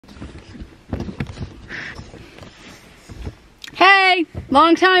Hey,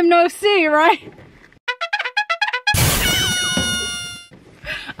 long time no see, right?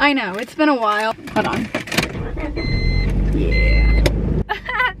 I know, it's been a while. Hold on. Yeah.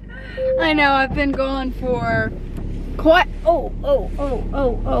 I know, I've been gone for quite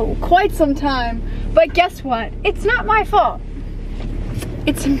some time. But guess what? It's not my fault.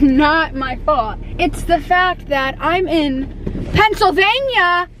 It's not my fault. It's the fact that I'm in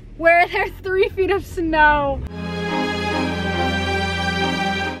Pennsylvania where there's 3 feet of snow.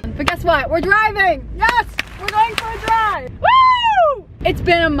 But guess what? We're driving. Yes, we're going for a drive. Woo! It's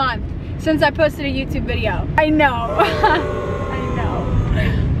been a month since I posted a YouTube video. I know. I know.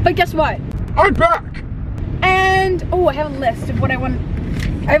 But guess what? I'm back. And oh, I have a list of what I wanted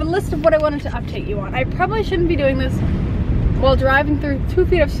to update you on. I probably shouldn't be doing this while driving through 2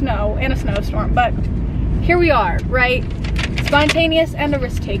 feet of snow and a snowstorm, but here we are, right? Spontaneous and a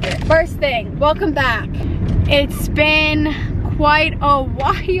risk taker. First thing, welcome back. It's been quite a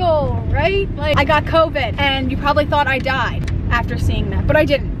while, right? Like, I got COVID and you probably thought I died after seeing that, but I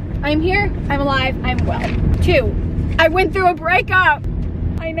didn't. I'm here, I'm alive, I'm well. 2, I went through a breakup.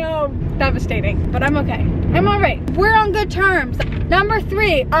 I know, devastating, but I'm okay. I'm all right. We're on good terms. Number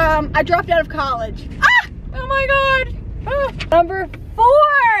 3, I dropped out of college. Ah! Oh my God. Ah. Number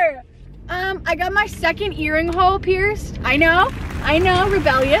 4, I got my 2nd earring hole pierced. I know,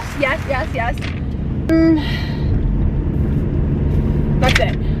 rebellious. Yes. That's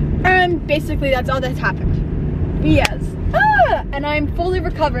it. And basically that's all that's happened. Yes. Ah! And I'm fully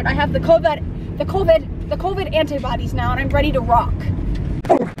recovered. I have the COVID antibodies now, and I'm ready to rock.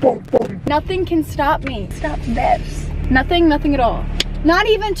 Nothing can stop me. Stop this. Nothing at all. Not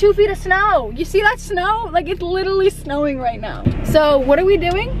even 2 feet of snow. You see that snow? Like, it's literally snowing right now. So what are we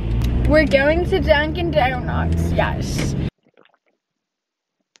doing? We're going to Dunkin' Donuts. Yes.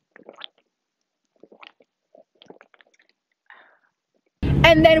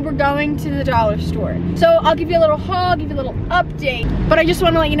 And then we're going to the dollar store. So I'll give you a little haul, give you a little update. But I just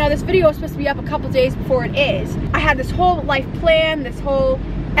want to let you know this video is supposed to be up a couple days before it is. I had this whole life plan, this whole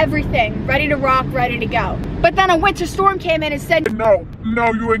everything, ready to rock, ready to go. But then a winter storm came in and said, No,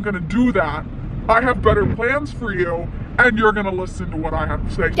 you ain't gonna do that. I have better plans for you, and you're gonna listen to what I have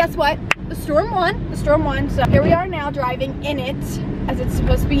to say. Guess what? The storm won. So here we are now driving in it, as it's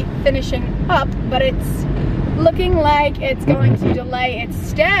supposed to be finishing up, but it's looking like it's going to delay its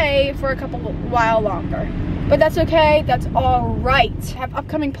stay for a while longer. But that's okay, that's all right. I have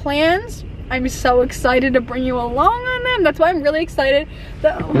upcoming plans. I'm so excited to bring you along on them. That's why I'm really excited.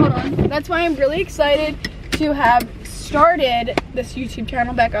 That's why I'm really excited to have started this YouTube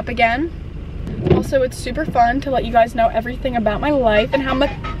channel back up again. Also, it's super fun to let you guys know everything about my life and how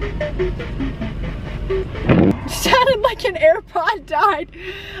much... Sounded like an AirPod died.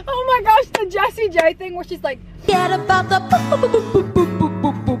 Oh my gosh, the Jessie J thing where she's like, get about the boop, boop, boop, boop, boop,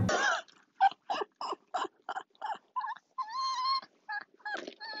 boop, boop, boop.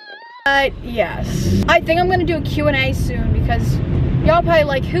 But yes, I think I'm gonna do a Q&A soon because y'all probably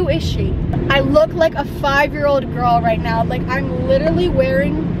like, who is she? I look like a 5-year-old girl right now. Like, I'm literally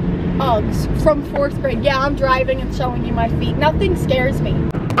wearing Uggs from 4th grade. Yeah, I'm driving and showing you my feet. Nothing scares me.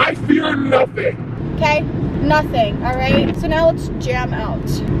 I fear nothing. Okay? Nothing, all right? So now let's jam out.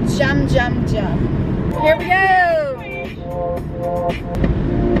 Jam. Here we go.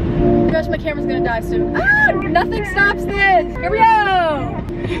 Gosh, my camera's gonna die soon. Ah, nothing stops this. Here we go.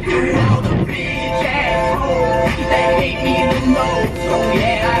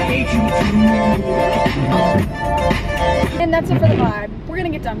 And that's it for the vibe. We're gonna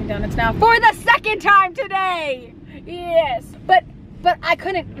get Dunkin' Donuts now for the 2nd time today. Yes, but I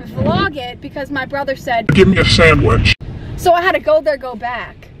couldn't vlog it because my brother said, give me a sandwich. So I had to go there, go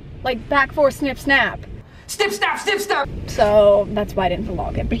back. Like, back for snip, snap. Snip, snap. So that's why I didn't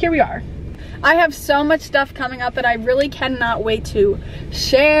vlog it, but here we are. I have so much stuff coming up that I really cannot wait to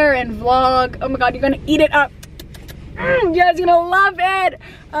share and vlog. Oh my God, you're gonna eat it up. You guys are gonna love it.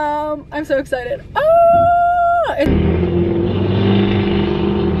 I'm so excited.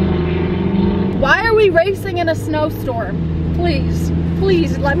 Why are we racing in a snowstorm?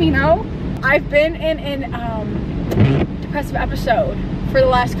 Please let me know. I've been in an depressive episode for the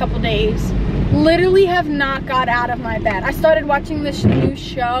last couple days. Literally have not got out of my bed. I started watching this new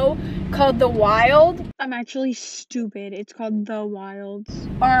show called The Wild. I'm actually stupid. It's called The Wilds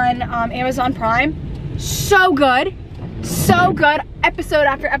on Amazon Prime. So good, episode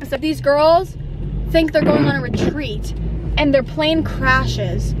after episode. These girls think they're going on a retreat and their plane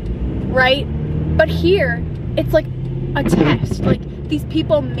crashes, right? But here, it's like a test. Like, these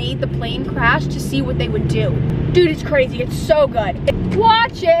people made the plane crash to see what they would do. Dude, it's crazy. It's so good.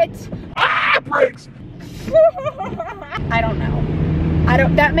 Watch it. Ah, brakes. I don't know.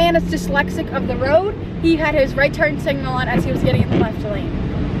 That man is dyslexic of the road. He had his right turn signal on as he was getting in the left lane.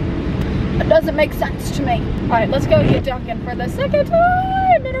 It doesn't make sense to me. All right, let's go get Dunkin' for the second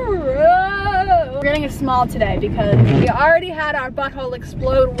time in a row. We're getting it small today because we already had our butthole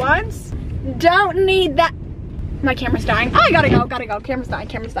explode once. Don't need that. My camera's dying. I gotta go. Camera's dying.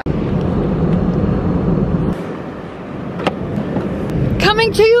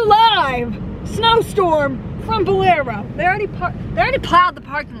 Coming to you live, snowstorm from Bolero. They already plowed the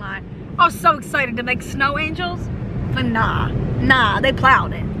parking lot. I was so excited to make snow angels, but nah, they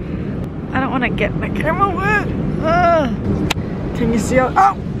plowed it. I don't want to get my camera wet. Can you see?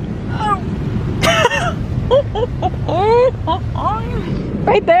 Oh.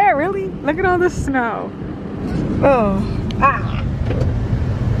 Right there, really? Look at all this snow.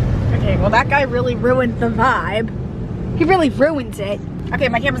 Okay, well that guy really ruined the vibe. He really ruins it. Okay,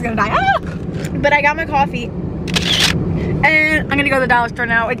 my camera's gonna die. But I got my coffee. And I'm gonna go to the dollar store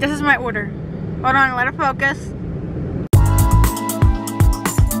now. Wait, this is my order. Hold on, let it focus.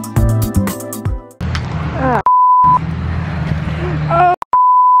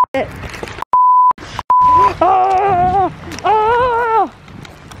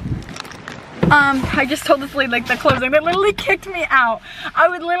 I just told this lady like they're closing. They literally kicked me out. I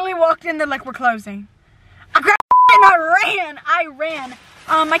would literally walked in there like we're closing. I grabbed and I ran.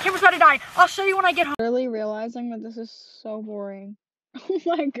 My camera's about to die. I'll show you when I get home. Really realizing that this is so boring. Oh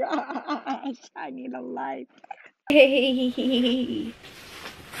my gosh, I need a life. Hey.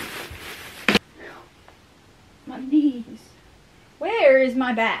 My knees. Where is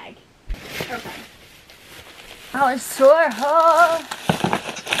my bag? Okay. I was sore hard.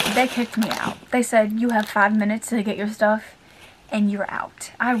 They kicked me out. They said, you have 5 minutes to get your stuff and you're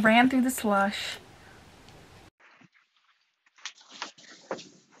out. I ran through the slush.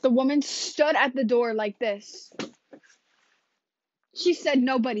 The woman stood at the door like this. She said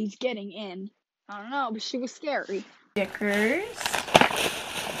nobody's getting in. I don't know, but she was scary. Stickers.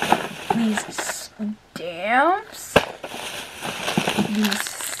 These stamps. These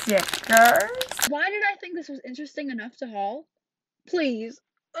stickers. Why did I think this was interesting enough to haul? Please.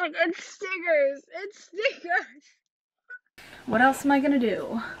 Look, it's stickers. It's stickers. What else am I gonna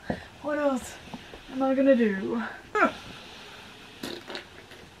do? What else am I gonna do?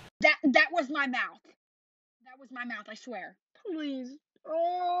 That was my mouth. That was my mouth, I swear. Please.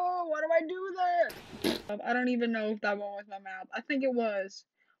 Oh, why do I do that? I don't even know if that one was my mouth. I think it was.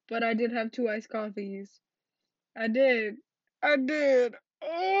 But I did have 2 iced coffees. I did. Oh,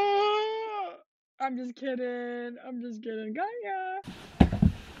 I'm just kidding. Gaia.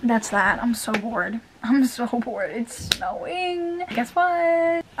 That's that. I'm so bored. It's snowing. Guess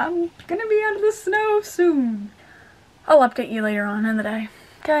what? I'm gonna be out of the snow soon. I'll update you later on in the day.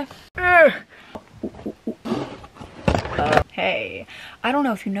 Okay. Hey, I don't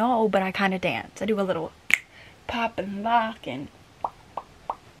know if you know, but I kind of dance. I do a little pop and lock and...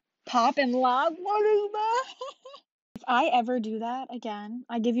 Pop and lock? What is that? If I ever do that again,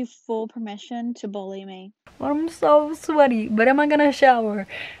 I give you full permission to bully me. I'm so sweaty, but am I gonna shower?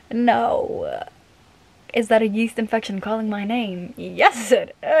 No. Is that a yeast infection calling my name? Yes,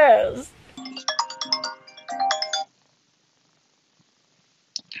 it is.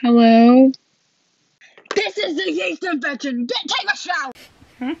 Hello? This is the yeast infection! Take a shower!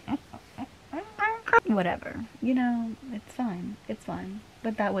 Whatever. You know, it's fine.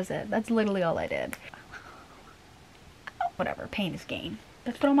 But that was it. That's literally all I did. Whatever. Pain is gain.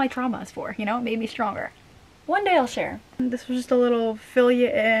 That's what all my trauma is for, you know? It made me stronger. One day I'll share. This was just a little fill you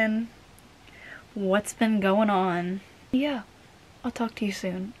in what's been going on. Yeah. I'll talk to you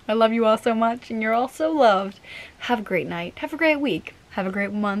soon. I love you all so much, and you're all so loved. Have a great night. Have a great week. Have a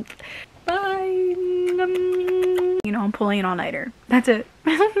great month. Bye. You know, I'm pulling an all-nighter. That's it.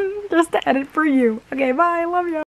 Just to edit for you. Okay, bye. Love you.